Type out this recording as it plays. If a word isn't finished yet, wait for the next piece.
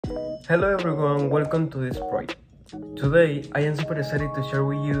Hello everyone, welcome to this project. Today I am super excited to share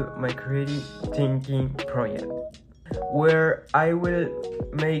with you my creative thinking project, where I will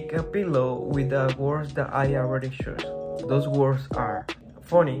make a pillow with the words that I already chose. Those words are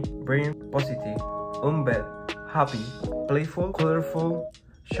funny, brain, positive, unbed, happy, playful, colorful,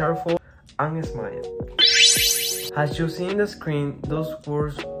 cheerful, and smile. As you see in the screen, those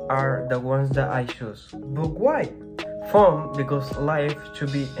words are the ones that I choose. But why? Fun, because life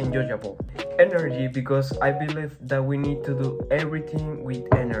should be enjoyable. Energy, because I believe that we need to do everything with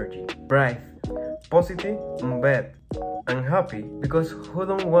energy. Bright, positive, unbed, and happy, because who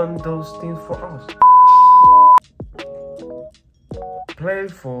don't want those things for us?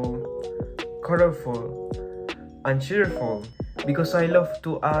 Playful, colorful, and cheerful, because I love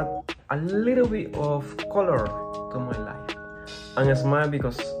to add a little bit of color to my life. And smile,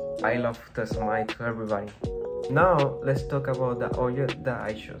 because I love to smile to everybody. Now let's talk about the object that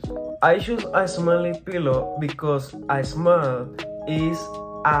I choose. I choose a smiley pillow because a smile is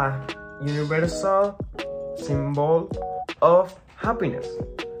a universal symbol of happiness.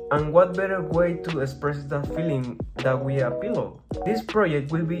 And what better way to express that feeling than with a pillow? This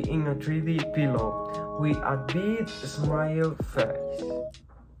project will be in a 3D pillow with a big smile face.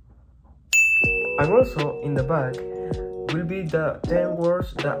 And also in the back will be the 10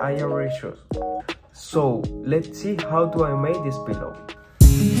 words that I already chose. So let's see how do I make this pillow.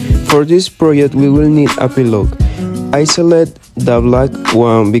 For this project we will need a pillow. I select the black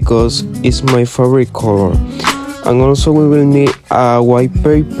one because it's my favorite color. And also we will need a white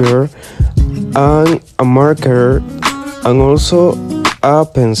paper and a marker and also a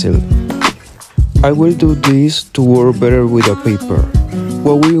pencil. I will do this to work better with the paper.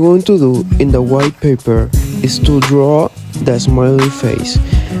 What we want to do in the white paper is to draw the smiley face.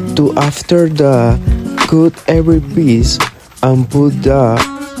 To after the cut every piece and put that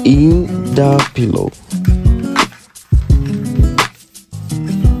in the pillow.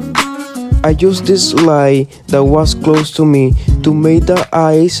 I used this light that was close to me to make the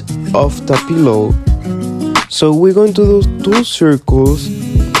eyes of the pillow. So we're going to do 2 circles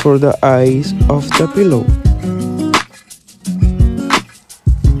for the eyes of the pillow.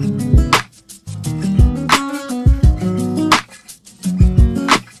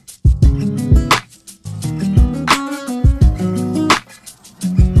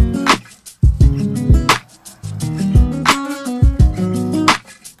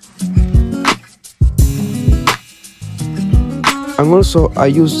 And also I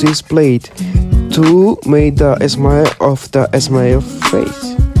use this plate to make the smile of the smile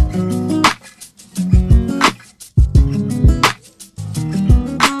face.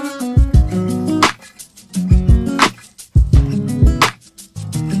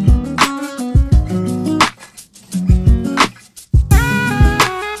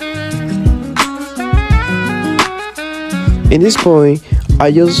 In this point,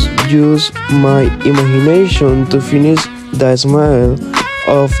 I just use my imagination to finish the smile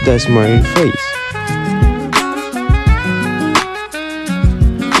of the smiley face.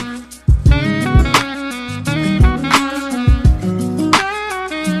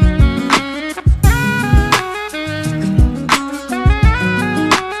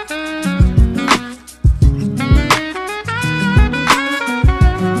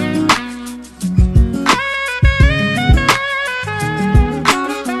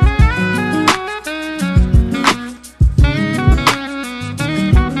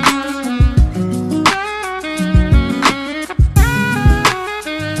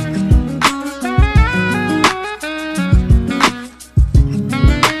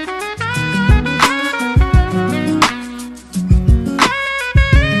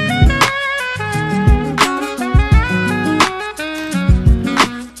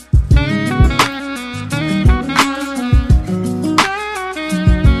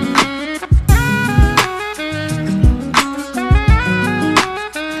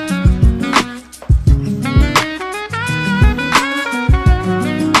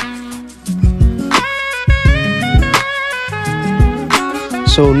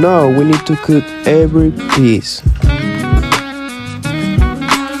 So now we need to cut every piece.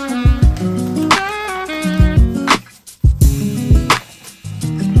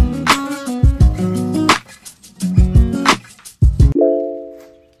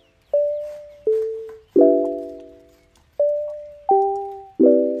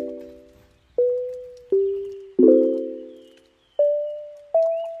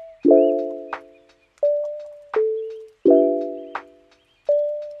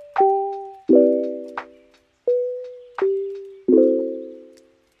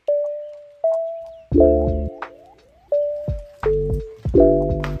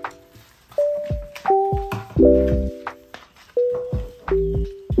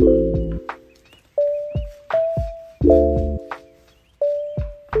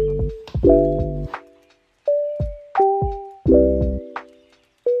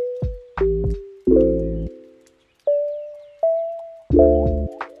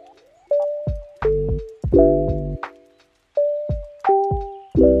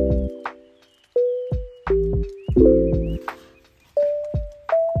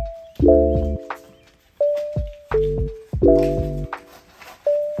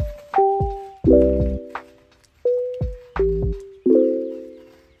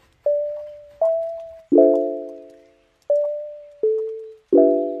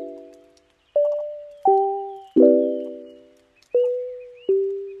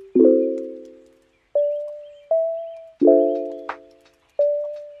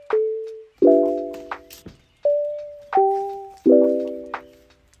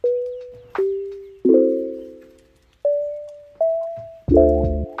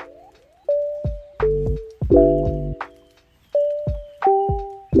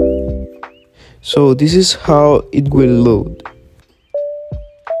 So this is how it will look.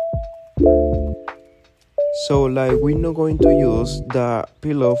 So like we're not going to use the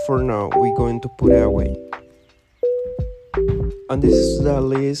pillow for now, we're going to put it away. And this is the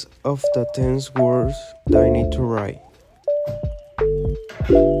list of the 10 words that I need to write.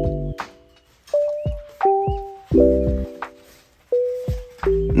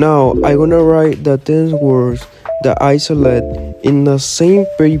 Now I'm gonna write the 10 words that I select in the same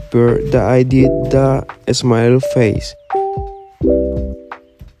paper that I did the smile face.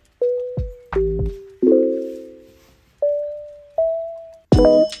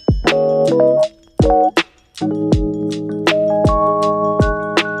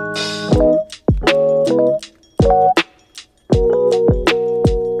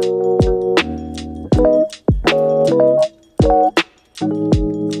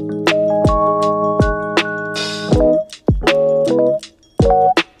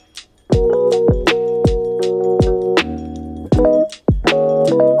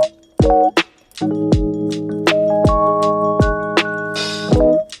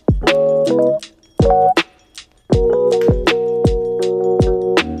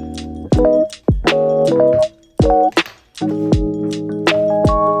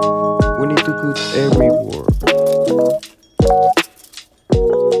 We need to put every word.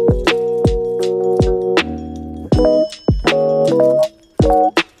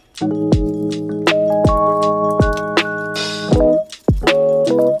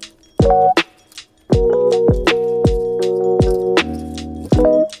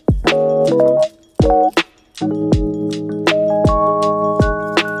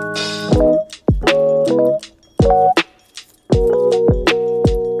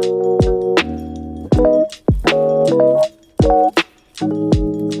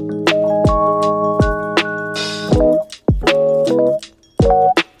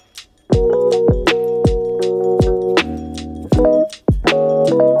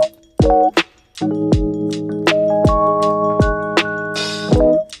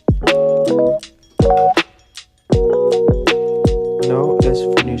 Now let's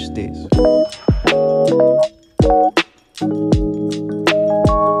finish this.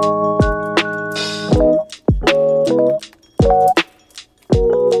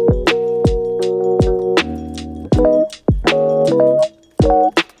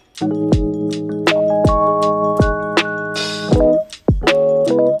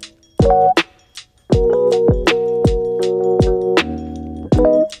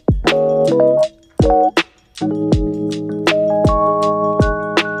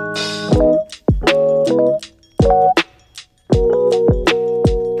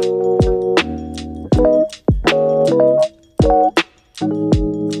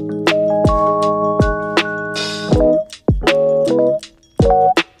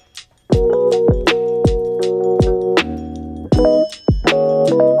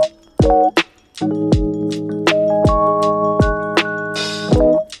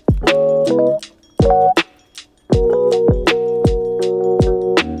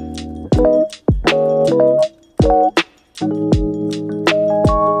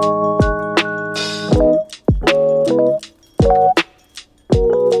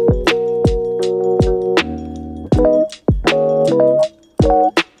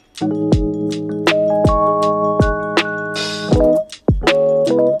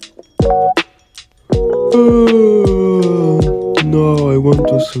 No, I want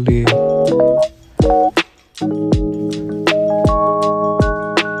to sleep.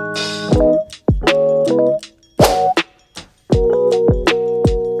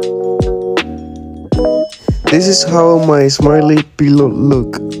 This is how my smiley pillow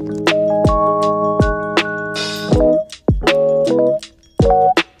look.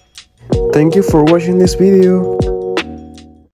 Thank you for watching this video.